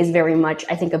movie is very much,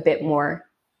 I think, a bit more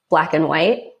black and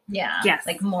white. Yeah. Yes.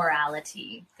 Like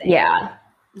morality thing. Yeah.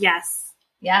 Yes.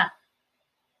 Yeah.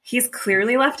 He's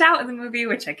clearly left out in the movie,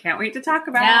 which I can't wait to talk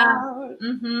about. Yeah.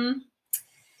 Mm-hmm.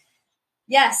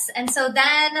 Yes. And so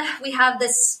then we have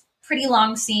this pretty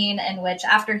long scene in which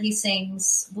after he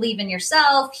sings Believe in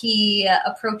Yourself, he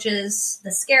approaches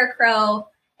the Scarecrow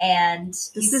and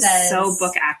he says... This is so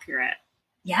book accurate.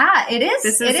 Yeah, it is.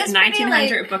 This is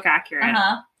 1900 book accurate.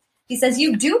 Uh-huh. He says,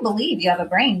 you do believe you have a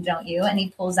brain, don't you? And he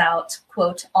pulls out,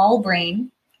 quote, all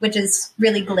brain, which is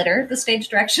really glitter, the stage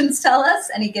directions tell us.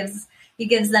 And he gives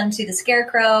them to the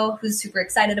Scarecrow, who's super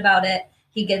excited about it.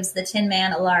 He gives the Tin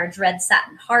Man a large red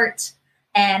satin heart.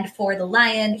 And for the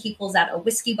lion, he pulls out a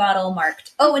whiskey bottle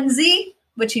marked O and Z,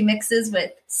 which he mixes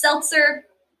with seltzer.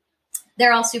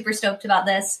 They're all super stoked about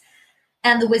this.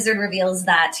 And the wizard reveals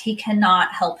that he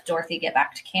cannot help Dorothy get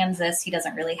back to Kansas. He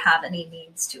doesn't really have any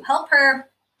means to help her.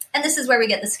 And this is where we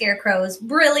get the Scarecrow's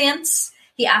brilliance.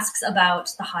 He asks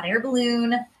about the hot air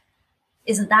balloon.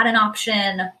 Isn't that an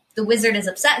option? The wizard is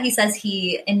upset. He says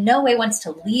he in no way wants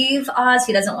to leave Oz.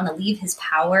 He doesn't want to leave his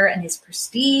power and his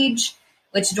prestige,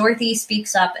 which Dorothy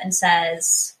speaks up and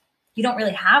says, you don't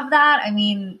really have that? I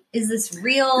mean, is this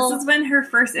real? This is when her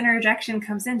first interjection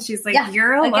comes in. She's like,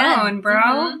 you're alone, again, bro.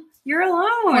 Mm-hmm. You're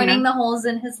alone. Pointing the holes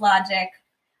in his logic.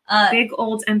 Big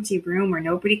old empty room where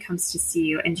nobody comes to see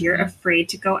you and you're afraid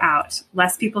to go out.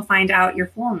 Less people find out you're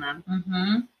fooling them.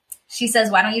 Mm-hmm. She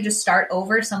says, why don't you just start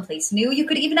over someplace new? You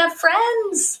could even have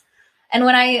friends. And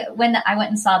when I went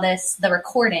and saw the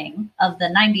recording of the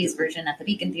 90s version at the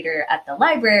Beacon Theater at the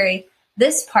library,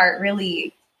 this part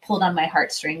really pulled on my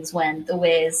heartstrings when the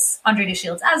Wiz, Andre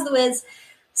DeShields as the Wiz,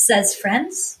 says,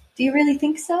 friends? Do you really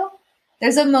think so?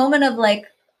 There's a moment of like,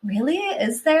 really?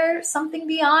 Is there something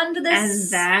beyond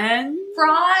this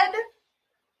fraud?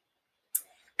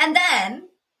 And then...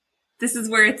 This is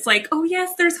where it's like, oh,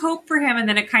 yes, there's hope for him. And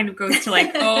then it kind of goes to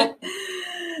like, oh.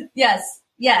 Yes.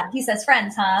 Yeah. He says,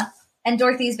 friends, huh? And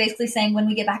Dorothy's basically saying, when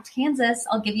we get back to Kansas,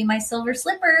 I'll give you my silver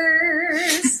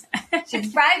slippers.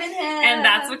 She's bribing him. And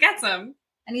that's what gets him.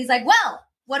 And he's like, well,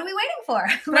 what are we waiting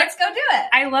for? Let's go do it.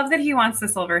 I love that he wants the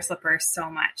silver slippers so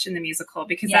much in the musical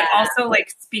because that also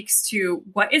like speaks to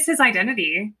what is his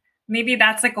identity. Maybe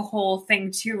that's like a whole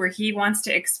thing too, where he wants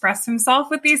to express himself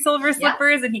with these silver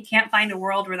slippers and he can't find a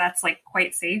world where that's like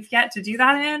quite safe yet to do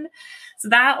that in. So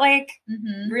that like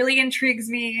really intrigues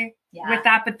me with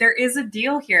that. But there is a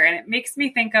deal here and it makes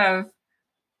me think of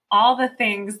all the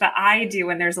things that I do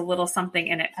when there's a little something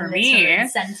in it for me.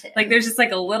 Like there's just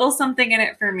like a little something in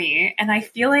it for me. And I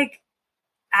feel like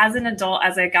as an adult,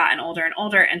 as I've gotten older and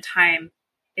older, and time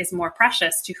is more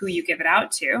precious to who you give it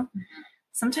out to, mm-hmm.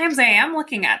 sometimes I am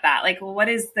looking at that. Like, well, what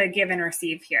is the give and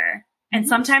receive here? And mm-hmm.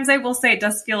 sometimes I will say it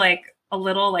does feel like a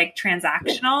little like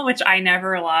transactional, which I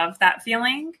never love that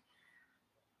feeling.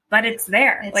 But it's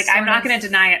there. It's like, I'm not going to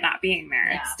deny it not being there.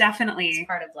 Yeah, it's definitely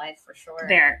part of life for sure.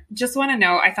 There. Just want to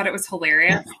know, I thought it was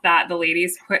hilarious that the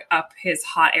ladies put up his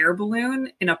hot air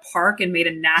balloon in a park and made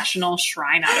a national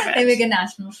shrine out of it. They make a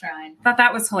national shrine. I thought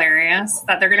that was hilarious,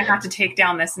 that they're going to have to take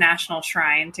down this national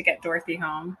shrine to get Dorothy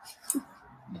home.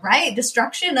 Right.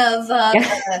 Destruction of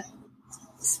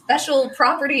special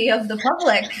property of the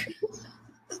public.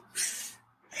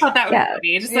 I thought that was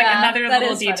funny. Just like another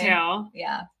little detail. Funny.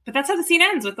 Yeah. But that's how the scene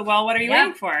ends with the, well, what are you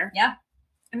waiting for? Yeah.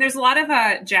 And there's a lot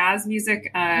of jazz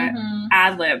music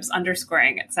ad-libs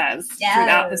underscoring, it says,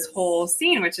 throughout this whole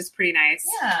scene, which is pretty nice.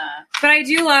 Yeah. But I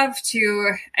do love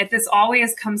to, this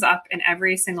always comes up in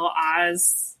every single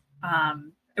Oz,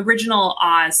 original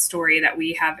Oz story that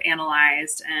we have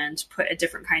analyzed and put a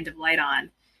different kind of light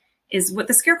on, is what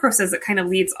the Scarecrow says. It kind of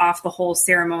leads off the whole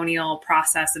ceremonial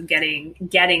process of getting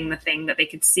the thing that they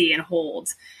could see and hold.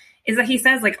 Is that he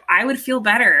says, like, I would feel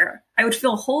better. I would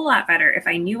feel a whole lot better if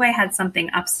I knew I had something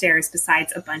upstairs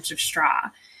besides a bunch of straw.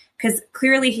 Because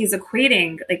clearly he's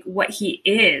equating, like, what he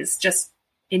is, just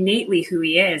innately who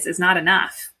he is not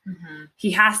enough. Mm-hmm.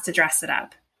 He has to dress it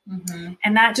up. Mm-hmm.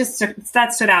 And that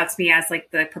stood out to me as,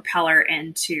 like, the propeller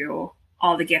into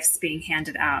all the gifts being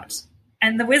handed out.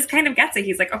 And the Wiz kind of gets it.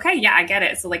 He's like, okay, yeah, I get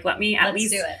it. So, like,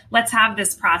 let's have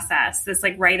this process, this,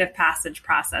 like, rite of passage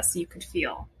process so you could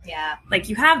feel. Yeah. Like,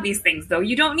 you have these things, though.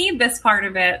 You don't need this part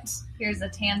of it. Here's a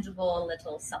tangible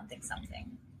little something.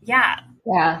 Yeah.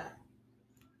 Yeah.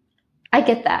 I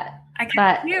get that. I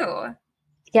get you.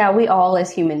 Yeah, we all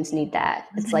as humans need that.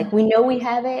 Mm-hmm. It's like, we know we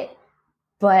have it,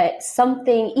 but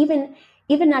something, even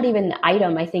not even the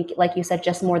item, I think, like you said,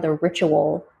 just more the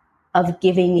ritual of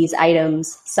giving these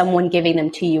items, someone giving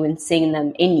them to you and seeing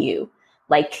them in you.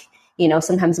 Like, you know,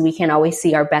 sometimes we can't always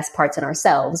see our best parts in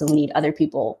ourselves and we need other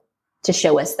people to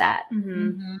show us that.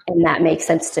 Mm-hmm. And that makes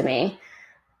sense to me.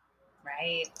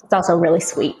 Right. It's also really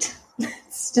sweet.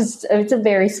 It's a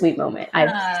very sweet moment.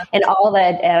 And all the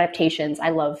adaptations,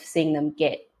 I love seeing them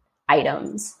get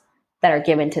items that are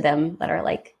given to them that are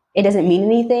like, it doesn't mean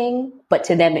anything, but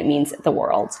to them, it means the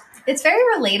world. It's very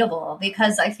relatable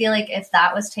because I feel like if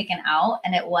that was taken out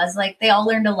and it was like they all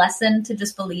learned a lesson to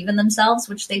just believe in themselves,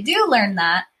 which they do learn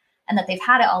that, and that they've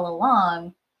had it all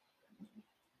along,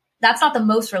 that's not the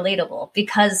most relatable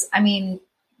because, I mean,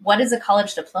 what is a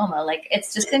college diploma? Like,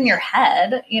 it's just in your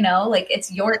head, you know, like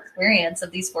it's your experience of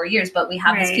these 4 years, but we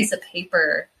have this piece of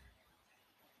paper.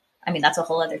 I mean, that's a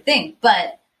whole other thing,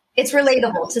 but it's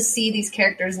relatable to see these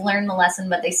characters learn the lesson,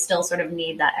 but they still sort of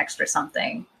need that extra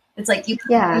something. It's like you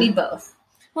need both.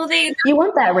 Well, you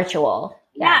want that ritual.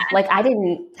 Yeah. Like I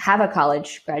didn't have a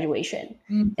college graduation.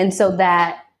 Mm-hmm. And so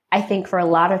that I think for a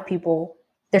lot of people,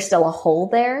 there's still a hole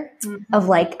there of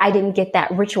like, I didn't get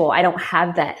that ritual. I don't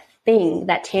have that thing,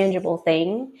 that tangible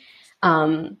thing.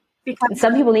 Because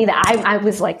some people need that. I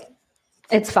was like,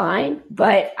 it's fine,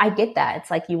 but I get that.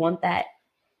 It's like, you want that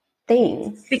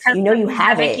thing because you know, you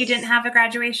have it. You didn't have a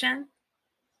graduation.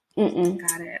 Mm-mm.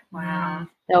 Got it. Wow.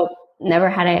 Nope.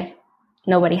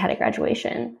 Nobody had a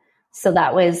graduation. So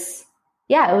that was,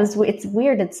 it's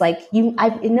weird. It's like, I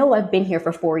know I've been here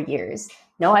for 4 years.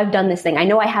 No, I've done this thing. I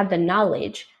know I have the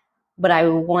knowledge, but I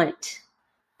want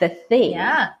the thing.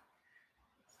 Yeah.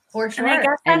 For sure. And I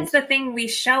guess that's the thing we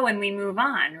show when we move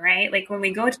on, right? Like when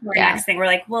we go to our next thing, we're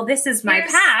like, well, this is my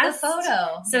past. The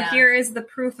photo. So here is the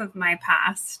proof of my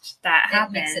past that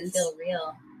happened. It makes it feel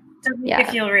real. Does make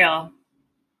it feel real.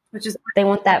 Which is they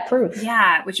want that proof.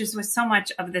 Yeah, which is what so much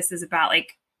of this is about.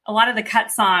 Like a lot of the cut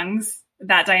songs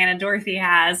that Diana Dorothy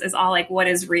has is all like, what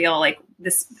is real? Like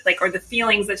this, like, or the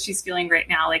feelings that she's feeling right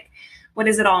now. Like, what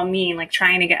does it all mean? Like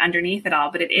trying to get underneath it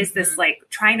all. But it is this like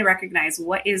trying to recognize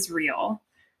what is real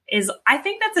I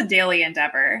think that's a daily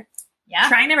endeavor. Yeah.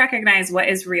 Trying to recognize what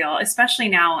is real, especially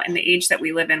now in the age that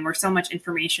we live in where so much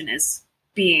information is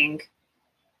being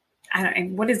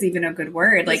what is even a good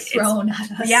word? Like thrown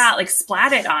at us. Yeah, like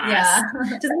splatted on us.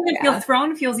 It doesn't even feel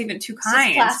thrown, feels even too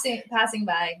kind. Just passing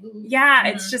by. Ooh. Yeah,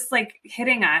 it's just like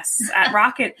hitting us at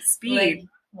rocket speed. Like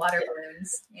water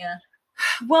balloons. Yeah.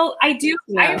 Well, I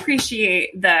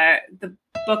appreciate the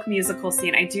book musical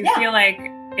scene. I do feel like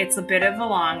it's a bit of a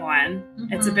long one.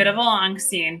 Mm-hmm. It's a bit of a long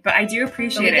scene, but I do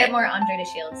appreciate it. We get more Andre de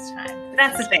Shields time.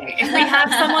 That's the thing. If we have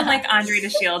someone like Andre de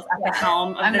Shields at the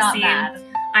helm of the scene,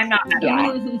 I'm not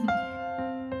mad.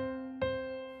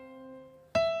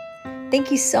 Thank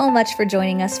you so much for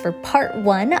joining us for part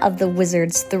 1 of The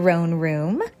Wizard's Throne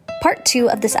Room. Part 2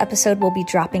 of this episode will be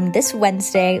dropping this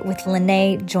Wednesday with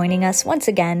Lonnae joining us once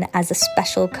again as a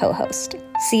special co-host.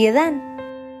 See you then!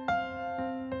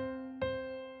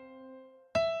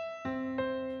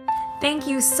 Thank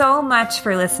you so much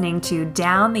for listening to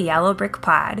Down the Yellow Brick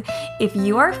Pod. If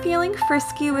you are feeling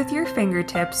frisky with your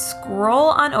fingertips,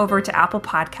 scroll on over to Apple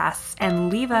Podcasts and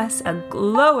leave us a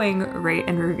glowing rate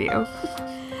and review.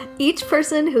 Each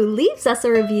person who leaves us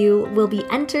a review will be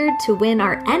entered to win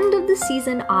our end of the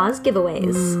season Oz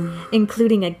giveaways,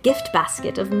 including a gift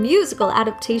basket of musical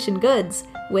adaptation goods,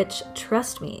 which,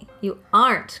 trust me, you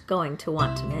aren't going to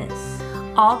want to miss.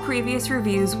 All previous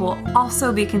reviews will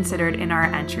also be considered in our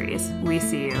entries. We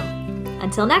see you.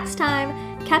 Until next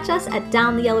time, catch us at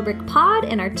Down the Yellow Brick Pod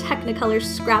in our Technicolor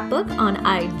scrapbook on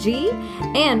IG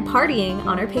and partying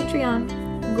on our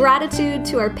Patreon. Gratitude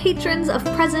to our patrons of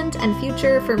present and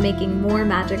future for making more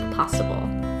magic possible.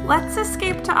 Let's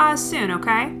escape to Oz soon,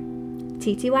 okay?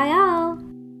 TTYL!